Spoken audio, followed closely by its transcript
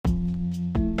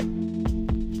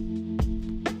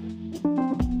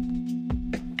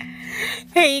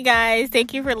Hey, you guys.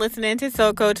 Thank you for listening to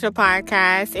Soul Coach, the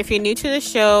podcast. If you're new to the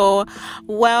show,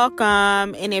 welcome.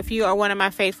 And if you are one of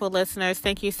my faithful listeners,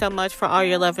 thank you so much for all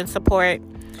your love and support.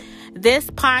 This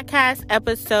podcast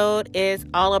episode is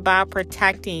all about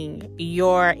protecting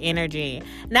your energy.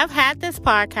 And I've had this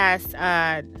podcast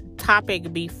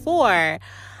topic before,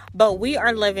 but we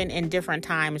are living in different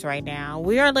times right now.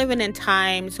 We are living in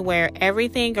times where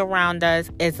everything around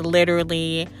us is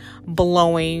literally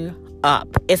blowing up.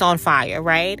 It's on fire,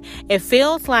 right? It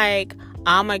feels like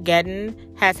Armageddon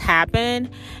has happened,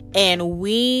 and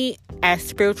we as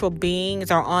spiritual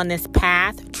beings are on this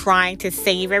path trying to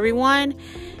save everyone.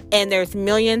 And there's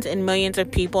millions and millions of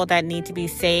people that need to be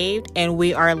saved, and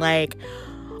we are like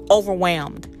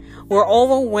overwhelmed. We're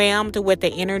overwhelmed with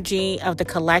the energy of the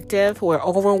collective. We're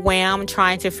overwhelmed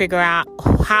trying to figure out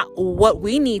what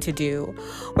we need to do.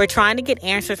 We're trying to get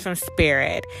answers from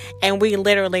spirit, and we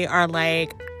literally are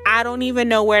like, I don't even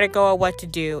know where to go or what to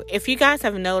do. If you guys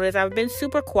have noticed, I've been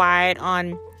super quiet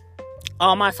on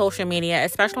all my social media,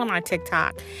 especially on my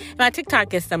TikTok. My TikTok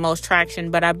gets the most traction,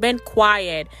 but I've been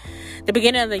quiet the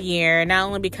beginning of the year, not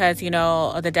only because,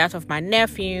 of the death of my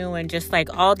nephew and just like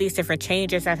all these different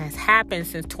changes that has happened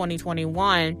since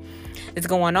 2021 is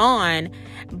going on,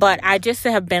 but I just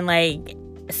have been like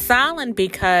silent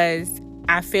because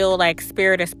I feel like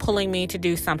spirit is pulling me to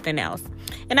do something else.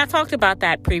 And I talked about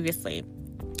that previously.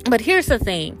 But here's the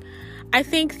thing. I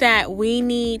think that we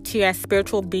need to, as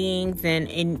spiritual beings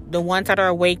and the ones that are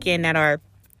awakened, that are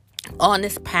on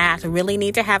this path, really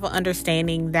need to have an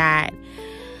understanding that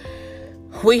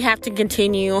we have to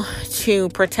continue to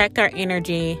protect our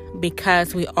energy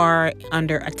because we are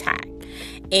under attack.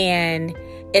 And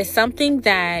it's something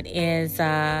that is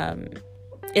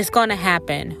it's going to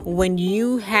happen when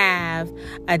you have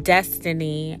a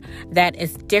destiny that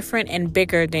is different and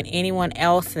bigger than anyone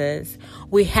else's.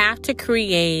 We have to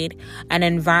create an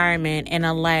environment and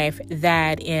a life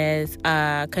that is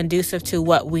conducive to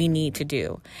what we need to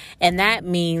do. And that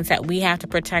means that we have to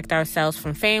protect ourselves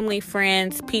from family,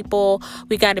 friends, people.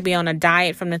 We got to be on a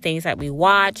diet from the things that we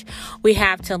watch. We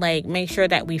have to make sure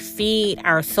that we feed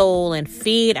our soul and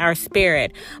feed our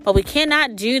spirit. But we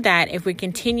cannot do that if we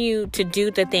continue to do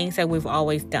the things that we've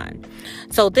always done.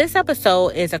 So this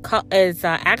episode is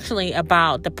actually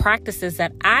about the practices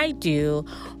that I do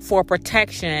for protection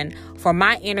for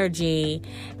my energy,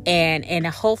 and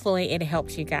hopefully it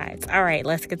helps you guys. All right,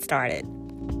 let's get started.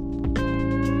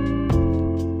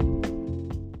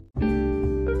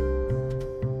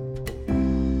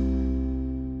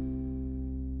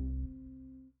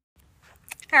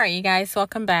 All right, you guys,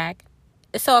 welcome back.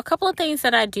 So a couple of things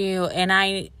that I do, and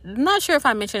I'm not sure if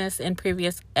I mentioned this in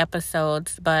previous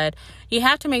episodes, but you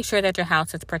have to make sure that your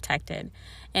house is protected.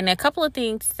 And a couple of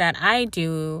things that I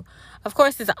do, of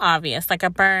course, is obvious. Like I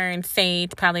burn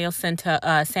sage, Palo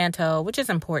Santo, which is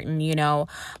important,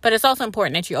 but it's also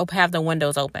important that you have the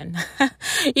windows open.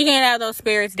 You can't have those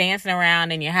spirits dancing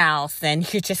around in your house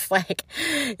and you're just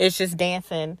it's just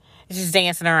dancing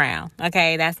around.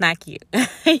 Okay, that's not cute.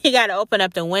 You got to open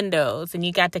up the windows, and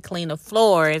you got to clean the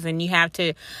floors, and you have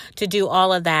to do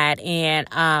all of that. And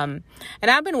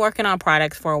I've been working on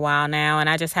products for a while now, and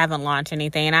I just haven't launched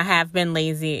anything, and I have been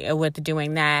lazy with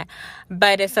doing that.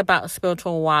 But it's about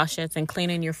spiritual washes and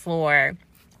cleaning your floor.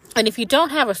 And if you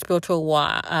don't have a spiritual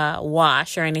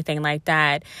wash or anything like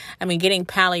that, getting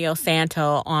Palo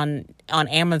Santo on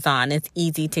Amazon is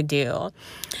easy to do.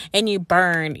 And you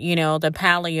burn, the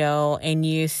Palo, and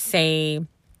you say,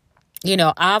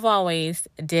 I've always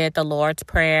did the Lord's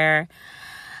Prayer.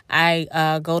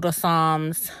 I go to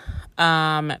Psalms.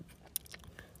 But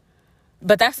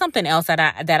that's something else that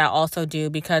I also do,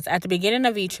 because at the beginning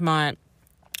of each month,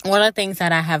 one of the things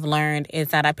that I have learned is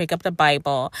that I pick up the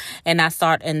Bible and I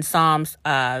start in Psalms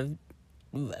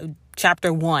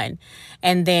chapter 1.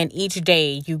 And then each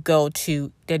day you go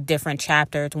to the different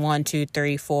chapters, 1, 2,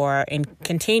 3, 4, and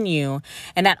continue.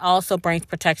 And that also brings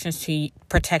protection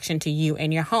to you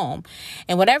and your home.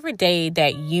 And whatever day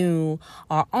that you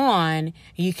are on,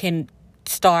 you can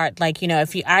start,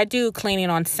 I do cleaning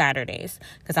on Saturdays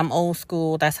because I'm old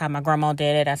school. That's how my grandma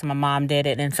did it. That's how my mom did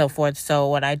it, and so forth. So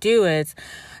what I do is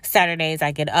Saturdays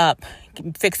I get up,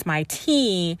 fix my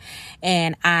tea,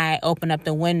 and I open up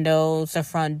the windows, the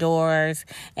front doors,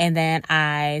 and then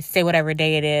I say whatever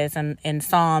day it is in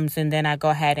Psalms, and then I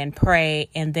go ahead and pray,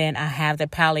 and then I have the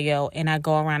Palo, and I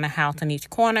go around the house in each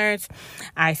corners.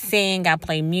 I sing, I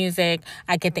play music,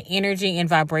 I get the energy and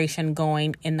vibration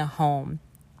going in the home.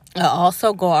 I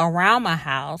also go around my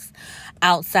house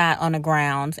outside on the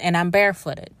grounds, and I'm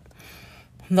barefooted.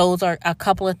 those are a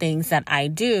couple of things that I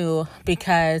do,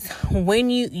 because when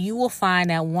you will find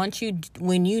that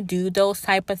when you do those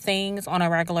type of things on a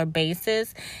regular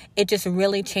basis, it just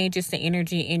really changes the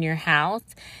energy in your house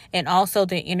and also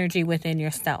the energy within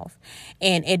yourself.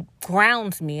 And it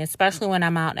grounds me, especially when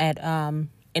I'm out at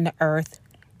in the earth,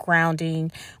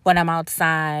 grounding, when I'm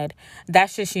outside.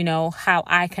 That's just, how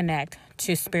I connect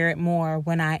to spirit more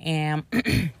when I am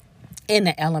in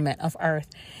the element of earth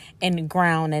and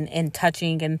ground and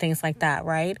touching and things like that,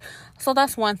 right? So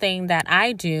that's one thing that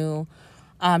I do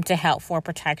to help for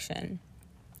protection.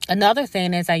 Another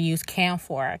thing is I use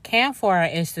camphor. Camphor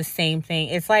is the same thing.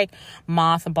 It's like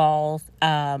mothballs,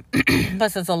 but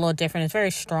it's a little different. It's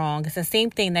very strong. It's the same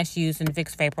thing that's used in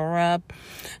Vicks Vapor Rub.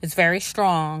 It's very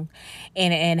strong,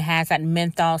 and it has that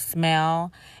menthol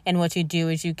smell. And what you do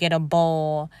is you get a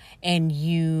bowl and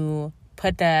you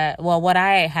put what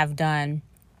I have done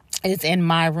is, in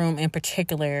my room in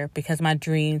particular, because my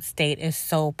dream state is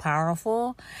so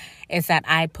powerful, is that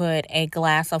I put a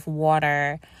glass of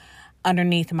water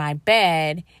underneath my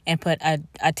bed and put a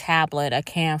tablet, a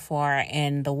camphor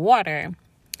in the water,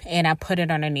 and I put it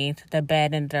underneath the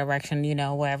bed in the direction,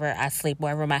 wherever I sleep,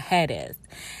 wherever my head is.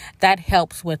 That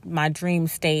helps with my dream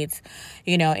states,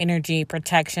 energy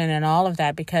protection and all of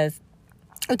that, because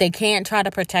they can't try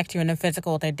to protect you in the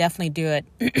physical. They definitely do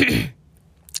it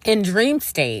in dream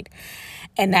state.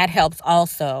 And that helps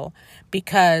also,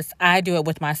 because I do it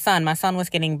with my son. My son was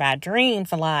getting bad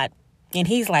dreams a lot, and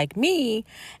he's like me.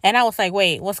 And I was like,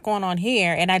 wait, what's going on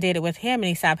here? And I did it with him, and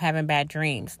he stopped having bad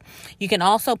dreams. You can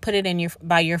also put it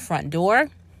by your front door,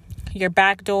 your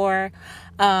back door.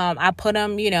 I put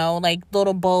them, like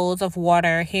little bowls of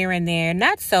water here and there.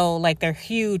 Not so like they're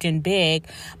huge and big,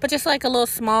 but just like a little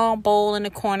small bowl in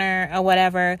the corner or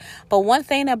whatever. But one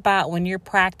thing about when you're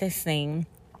practicing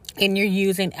and you're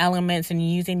using elements and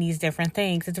using these different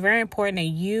things, it's very important that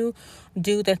you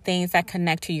do the things that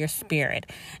connect to your spirit.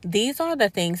 These are the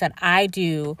things that I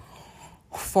do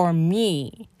for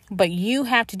me, but you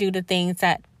have to do the things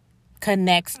that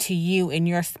connects to you and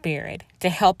your spirit to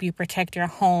help you protect your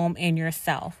home and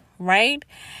yourself, right?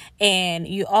 And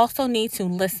you also need to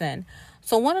listen.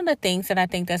 So one of the things that I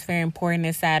think that's very important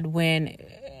is that when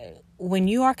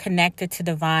you are connected to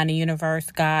divine, the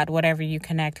universe, God, whatever you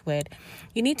connect with,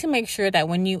 you need to make sure that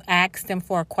when you ask them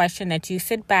for a question, that you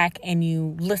sit back and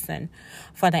you listen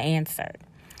for the answer.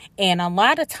 And a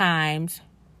lot of times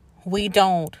we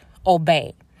don't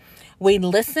obey. We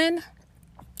listen,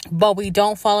 but we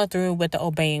don't follow through with the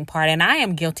obeying part. And I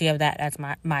am guilty of that as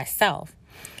myself.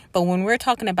 But when we're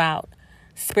talking about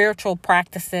spiritual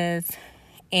practices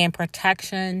and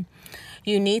protection,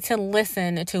 you need to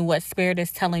listen to what Spirit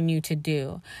is telling you to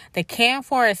do. The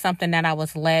camphor is something that I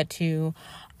was led to.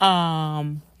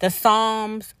 The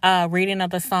Psalms, reading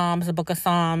of the Psalms, the book of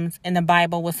Psalms in the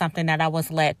Bible was something that I was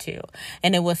led to.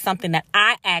 And it was something that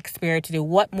I asked Spirit to do.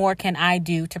 What more can I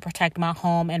do to protect my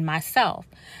home and myself?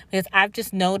 Because I've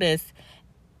just noticed,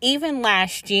 even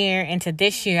last year into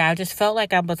this year, I just felt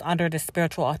like I was under the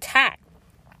spiritual attack.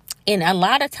 And a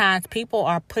lot of times people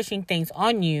are pushing things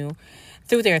on you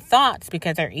through their thoughts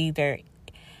because they're either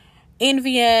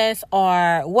envious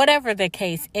or whatever the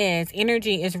case is.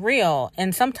 Energy is real,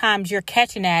 and sometimes you're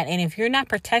catching that, and if you're not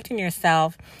protecting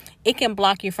yourself, it can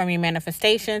block you from your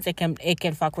manifestations. It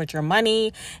can fuck with your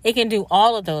money. It can do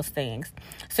all of those things.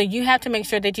 So you have to make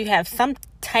sure that you have some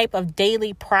type of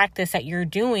daily practice that you're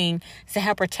doing to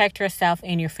help protect yourself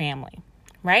and your family,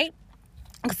 right?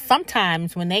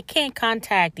 Sometimes when they can't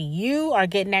contact you or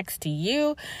get next to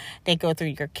you, they go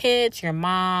through your kids, your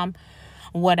mom,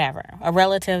 whatever, a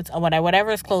relative, or whatever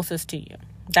is closest to you.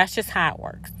 That's just how it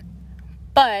works.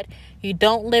 But you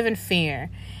don't live in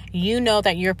fear. You know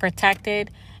that you're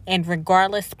protected, and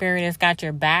regardless, Spirit has got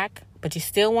your back, but you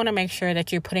still want to make sure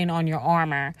that you're putting on your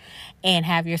armor and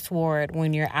have your sword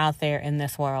when you're out there in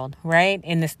this world, right?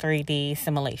 In this 3D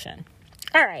simulation.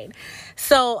 All right.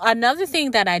 So another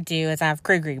thing that I do is I have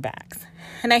gree bags.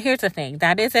 And now here's the thing.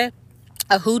 That is a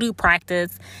hoodoo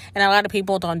practice. And a lot of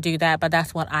people don't do that, but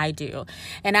that's what I do.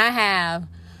 And I have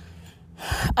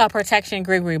a protection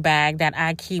gree bag that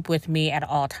I keep with me at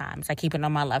all times. I keep it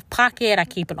on my left pocket. I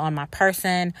keep it on my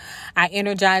person. I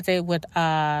energize it with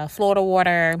Florida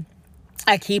water.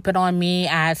 I keep it on me.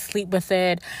 I sleep with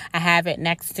it. I have it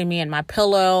next to me in my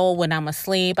pillow when I'm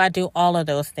asleep. I do all of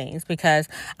those things because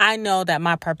I know that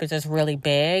my purpose is really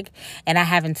big and I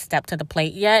haven't stepped to the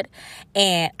plate yet.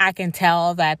 And I can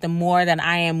tell that the more that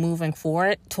I am moving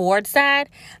forward towards that,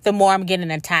 the more I'm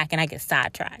getting attacked and I get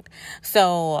sidetracked.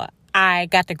 So I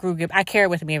got the grip. I carry it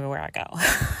with me everywhere I go.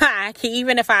 I can,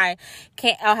 even if I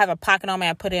can't, I'll have a pocket on me.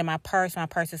 I put it in my purse. My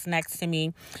purse is next to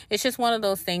me. It's just one of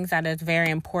those things that is very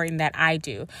important that I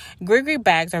do. Gree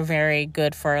bags are very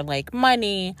good for like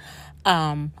money,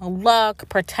 luck,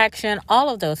 protection, all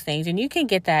of those things. And you can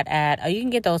get you can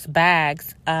get those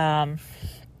bags,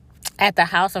 at the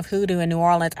House of Hoodoo in New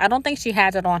Orleans. I don't think she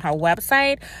has it on her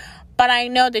website, but I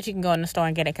know that you can go in the store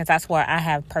and get it because that's where I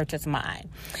have purchased mine.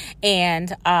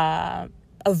 And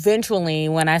eventually,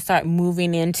 when I start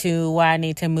moving into what I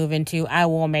need to move into, I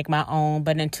will make my own.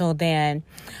 But until then,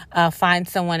 find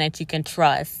someone that you can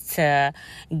trust to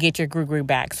get your gree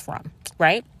bags from,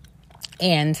 right?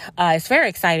 And it's very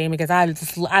exciting because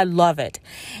I love it,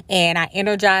 and I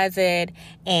energize it.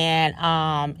 And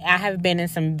I have been in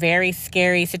some very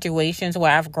scary situations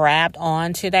where I've grabbed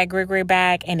onto that gree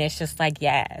bag, and it's just like,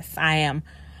 yes, I'm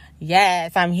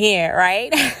here,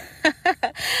 right?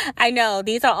 I know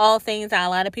these are all things that a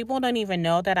lot of people don't even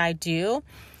know that I do,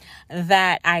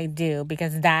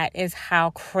 because that is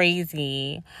how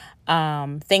crazy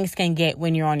things can get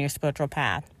when you're on your spiritual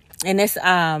path. And this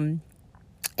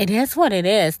it is what it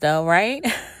is, though, right?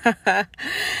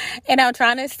 And I'm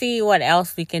trying to see what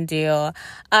else we can do.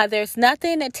 There's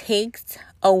nothing that takes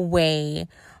away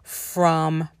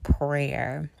from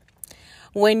prayer.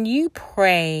 When you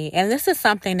pray, and this is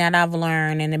something that I've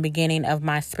learned in the beginning of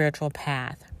my spiritual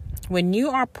path. When you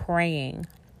are praying,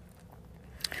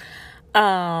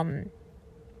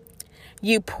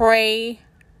 you pray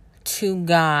to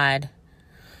God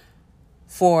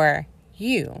for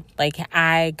you. Like,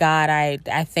 God,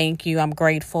 I thank you. I'm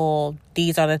grateful.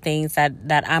 These are the things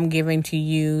that I'm giving to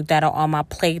you that are on my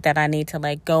plate that I need to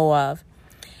let go of.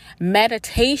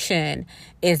 Meditation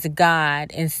is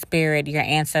God in spirit, your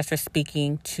ancestors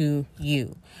speaking to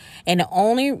you. And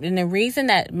the reason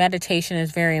that meditation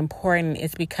is very important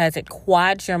is because it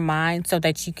quiets your mind so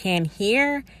that you can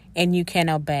hear and you can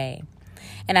obey.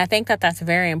 And I think that that's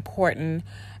very important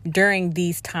during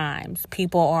these times.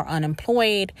 People are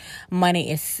unemployed. Money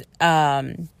is,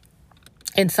 in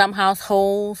some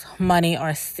households, money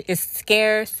is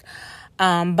scarce.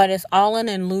 But it's all an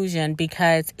illusion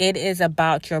because it is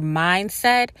about your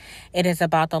mindset. It is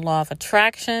about the law of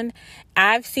attraction.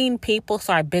 I've seen people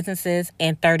start businesses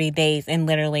in 30 days and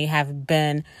literally have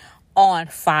been on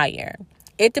fire.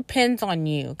 It depends on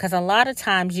you, because a lot of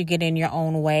times you get in your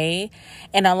own way,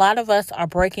 and a lot of us are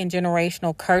breaking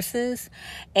generational curses,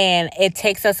 and it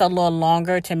takes us a little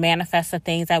longer to manifest the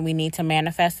things that we need to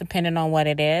manifest depending on what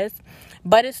it is.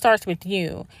 But it starts with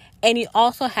you. And you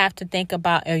also have to think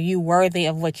about, are you worthy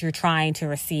of what you're trying to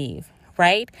receive,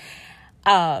 right?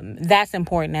 That's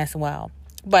important as well.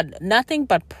 But nothing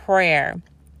but prayer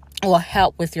will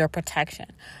help with your protection.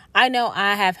 I know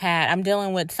I'm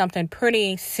dealing with something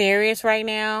pretty serious right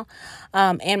now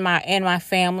in my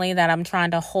family that I'm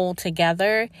trying to hold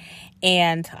together.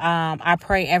 And I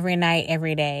pray every night,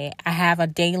 every day. I have a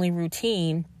daily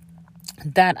routine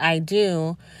that I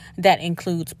do that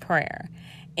includes prayer.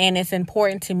 And it's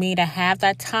important to me to have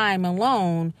that time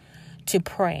alone to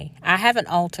pray. I have an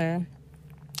altar.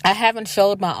 I haven't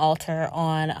showed my altar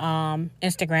on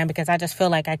Instagram because I just feel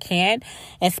like I can't.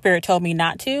 And Spirit told me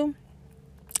not to.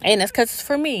 And it's because it's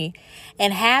for me.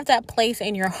 And have that place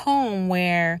in your home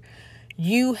where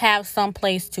you have some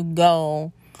place to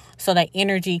go so that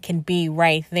energy can be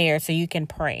right there so you can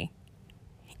pray.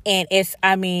 And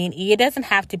it doesn't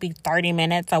have to be 30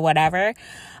 minutes or whatever,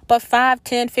 but 5,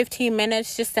 10, 15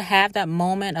 minutes just to have that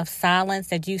moment of silence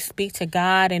that you speak to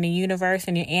God and the universe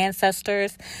and your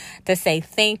ancestors to say,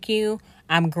 thank you.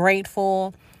 I'm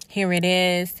grateful. Here it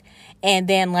is. And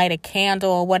then light a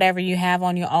candle or whatever you have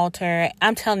on your altar.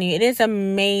 I'm telling you, it is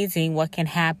amazing what can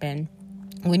happen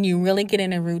when you really get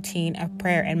in a routine of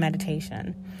prayer and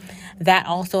meditation. That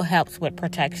also helps with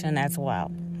protection as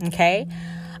well. Okay.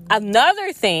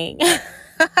 Another thing,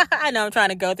 I know I'm trying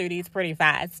to go through these pretty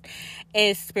fast,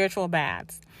 is spiritual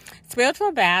baths.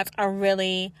 Spiritual baths are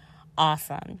really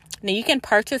awesome. Now, you can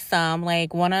purchase some,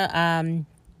 like one of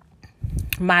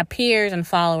my peers and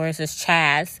followers is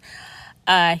Chaz.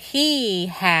 He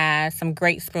has some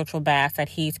great spiritual baths that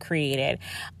he's created.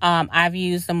 I've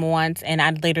used them once, and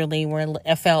I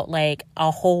it felt like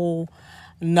a whole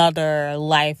nother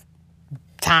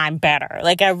lifetime better.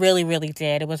 Like, I really, really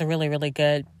did. It was a really, really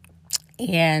good.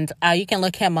 And you can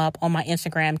look him up on my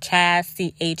Instagram, Chaz,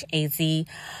 CHAZ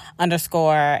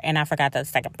 _, and I forgot the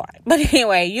second part. But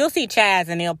anyway, you'll see Chaz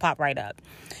and he'll pop right up.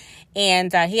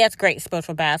 And he has great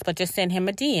spiritual baths, but just send him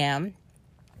a DM.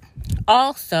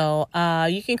 Also,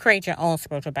 you can create your own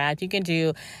spiritual bath. You can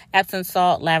do Epsom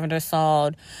salt, lavender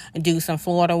salt, do some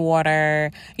Florida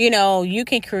water. You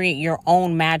can create your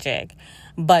own magic.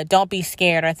 But don't be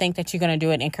scared or think that you're going to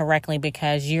do it incorrectly,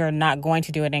 because you're not going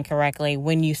to do it incorrectly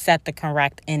when you set the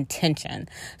correct intention.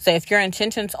 So if your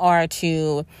intentions are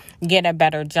to get a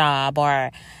better job,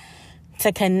 or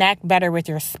to connect better with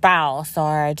your spouse,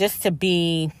 or just to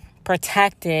be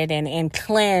protected and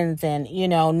cleanse and,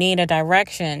 need a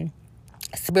direction,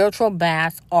 spiritual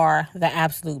baths are the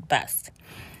absolute best,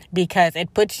 because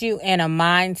it puts you in a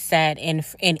mindset,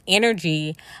 in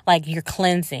energy, like you're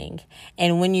cleansing.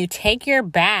 And when you take your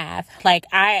bath,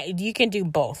 you can do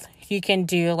both. You can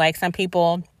do, like, some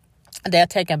people, they'll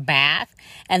take a bath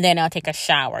and then they'll take a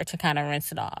shower to kind of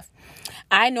rinse it off.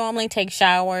 I normally take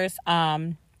showers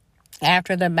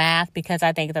after the bath, because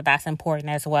I think that that's important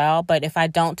as well. But if I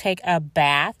don't take a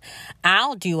bath,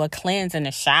 I'll do a cleanse in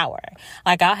the shower.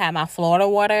 Like, I'll have my Florida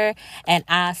water and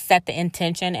I set the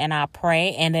intention and I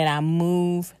pray, and then I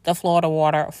move the Florida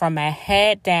water from my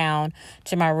head down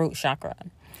to my root chakra.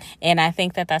 And I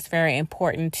think that that's very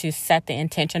important, to set the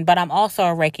intention. But I'm also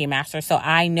a Reiki master, so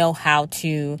I know how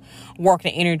to work the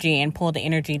energy and pull the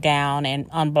energy down and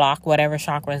unblock whatever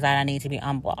chakras that I need to be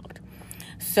unblocked.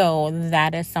 So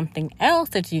that is something else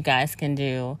that you guys can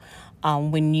do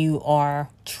when you are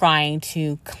trying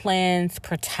to cleanse,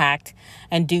 protect,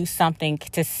 and do something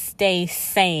to stay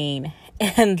sane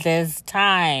in this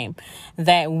time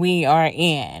that we are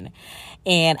in.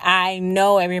 And I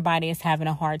know everybody is having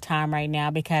a hard time right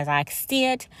now, because I see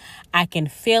it, I can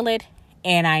feel it,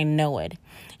 and I know it.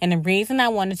 And the reason I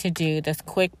wanted to do this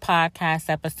quick podcast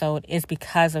episode is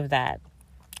because of that.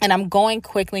 And I'm going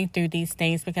quickly through these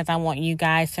things because I want you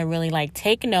guys to really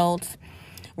take notes,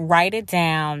 write it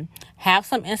down, have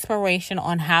some inspiration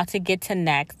on how to get to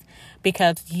next,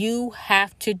 because you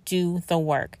have to do the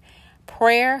work.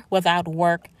 Prayer without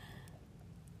work,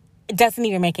 it doesn't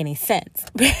even make any sense,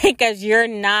 because you're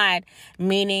not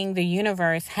meeting the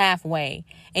universe halfway,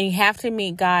 and you have to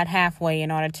meet God halfway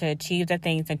in order to achieve the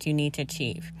things that you need to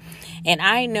achieve. And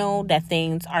I know that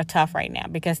things are tough right now,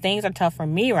 because things are tough for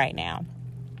me right now.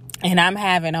 And I'm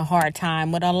having a hard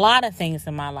time with a lot of things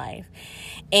in my life.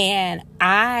 And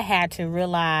I had to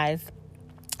realize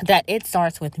that it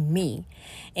starts with me.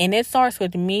 And it starts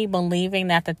with me believing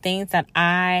that the things that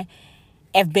I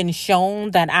have been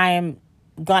shown that I am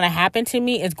going to happen to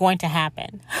me is going to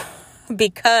happen.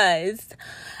 Because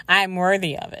I'm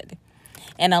worthy of it.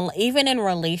 And even in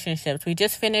relationships, we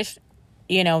just finished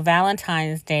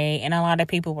Valentine's Day, and a lot of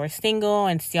people were single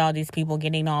and see all these people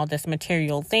getting all this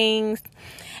material things.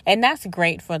 And that's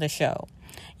great for the show.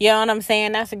 You know what I'm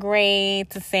saying? That's great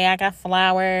to say I got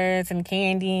flowers and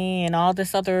candy and all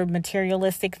this other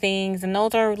materialistic things. And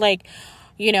those are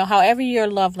however your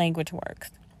love language works.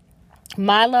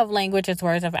 My love language is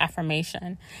words of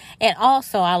affirmation. And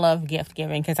also I love gift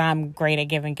giving, because I'm great at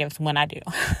giving gifts when I do,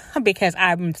 because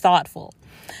I'm thoughtful.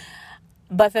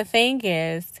 But the thing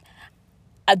is,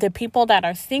 the people that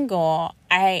are single,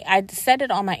 I said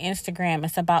it on my Instagram,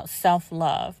 it's about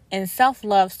self-love. And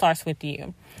self-love starts with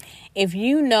you. If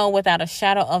you know without a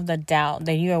shadow of the doubt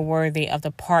that you are worthy of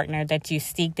the partner that you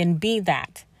seek, then be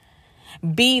that.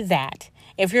 Be that.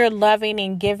 If you're loving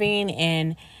and giving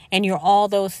and you're all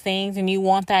those things and you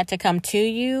want that to come to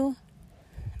you,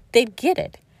 then get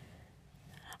it.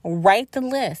 Write the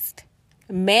list.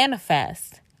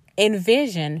 Manifest.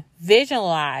 Envision.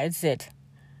 Visualize it.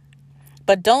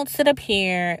 But don't sit up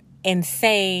here and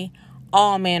say,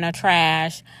 all men are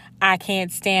trash, I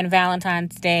can't stand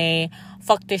Valentine's Day,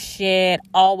 fuck this shit,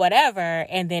 all whatever,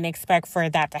 and then expect for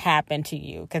that to happen to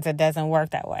you, because it doesn't work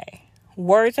that way.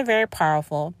 Words are very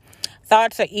powerful.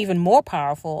 Thoughts are even more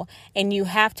powerful, and you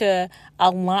have to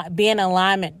be in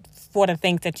alignment for the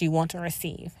things that you want to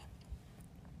receive.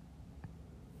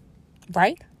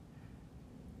 Right?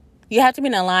 You have to be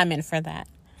in alignment for that.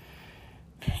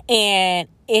 And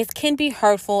it can be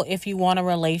hurtful if you want a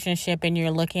relationship and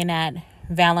you're looking at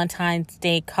Valentine's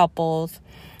Day couples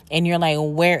and you're like,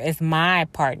 where is my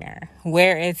partner?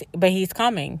 But he's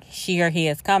coming. She or he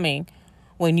is coming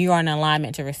when you are in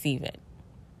alignment to receive it.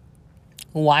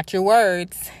 Watch your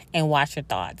words and watch your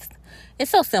thoughts. It's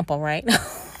so simple, right?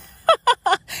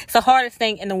 It's the hardest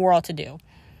thing in the world to do.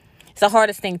 It's the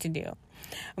hardest thing to do.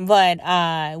 But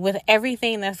with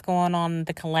everything that's going on in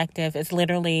the collective, it's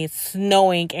literally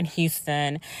snowing in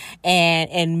Houston and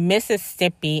in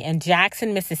Mississippi, in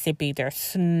Jackson, Mississippi, there's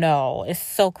snow. It's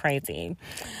so crazy.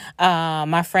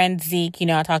 My friend Zeke,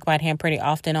 I talk about him pretty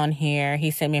often on here.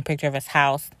 He sent me a picture of his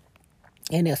house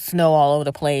and there's snow all over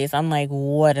the place. I'm like,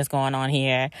 what is going on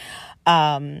here?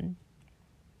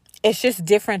 It's just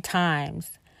different times.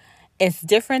 It's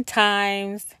different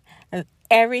times.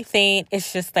 everything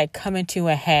is just like coming to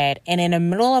a head. And in the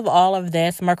middle of all of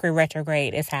this, Mercury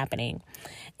retrograde is happening.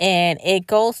 And it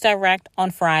goes direct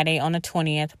on Friday on the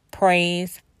 20th.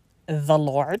 Praise the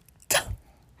Lord.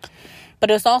 But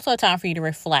it's also a time for you to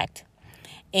reflect.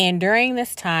 And during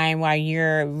this time, while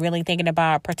you're really thinking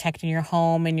about protecting your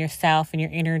home and yourself and your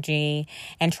energy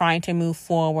and trying to move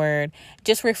forward,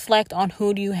 just reflect on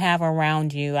who do you have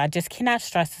around you. I just cannot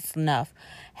stress this enough.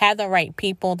 Have the right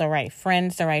people, the right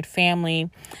friends, the right family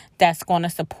that's going to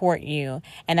support you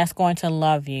and that's going to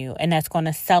love you and that's going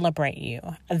to celebrate you.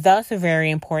 That's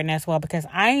very important as well, because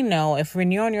I know if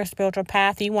when you're on your spiritual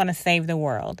path, you want to save the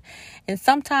world. And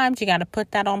sometimes you got to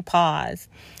put that on pause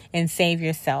and save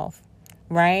yourself.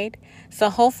 Right? So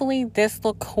hopefully this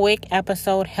little quick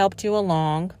episode helped you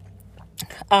along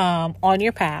on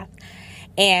your path.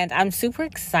 And I'm super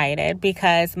excited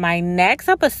because my next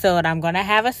episode, I'm going to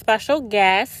have a special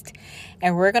guest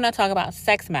and we're going to talk about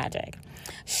sex magic.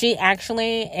 She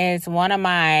actually is one of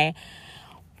my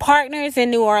partners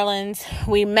in New Orleans.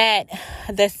 We met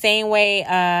the same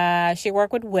way she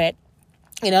worked with Wit.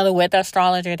 The Wit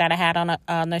astrologer that I had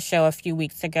on the show a few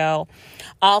weeks ago.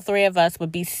 All three of us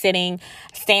would be standing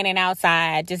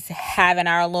outside, just having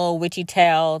our little witchy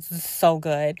tales. So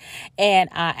good. And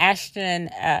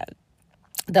Ashton,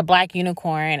 the Black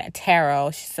Unicorn Tarot,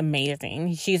 she's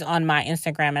amazing. She's on my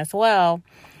Instagram as well.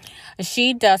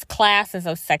 She does classes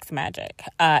of sex magic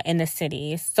in the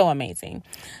city. So amazing.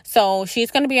 So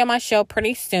she's going to be on my show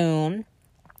pretty soon.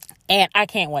 And I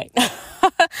can't wait.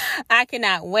 I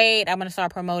cannot wait. I'm going to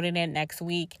start promoting it next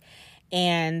week.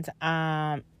 And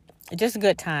just a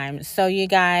good time. So you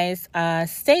guys,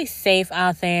 stay safe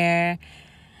out there.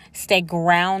 Stay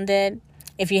grounded.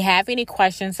 If you have any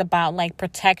questions about like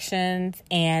protections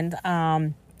and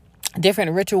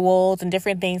different rituals and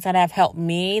different things that have helped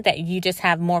me that you just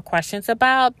have more questions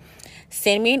about,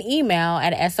 send me an email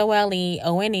at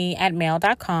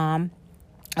soleone@mail.com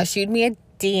or shoot me a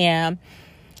DM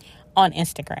on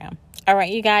Instagram. All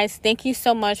right, you guys, thank you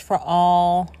so much for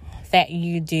all that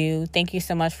you do. Thank you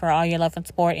so much for all your love and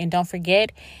support. And don't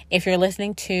forget, if you're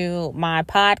listening to my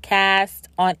podcast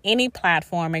on any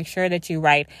platform, make sure that you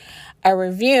write a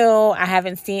review. I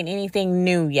haven't seen anything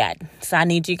new yet. So I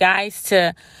need you guys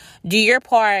to do your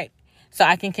part so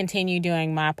I can continue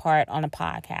doing my part on the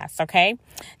podcast. Okay.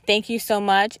 Thank you so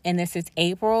much. And this is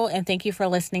April. And thank you for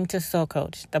listening to Soul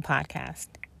Coach, the podcast.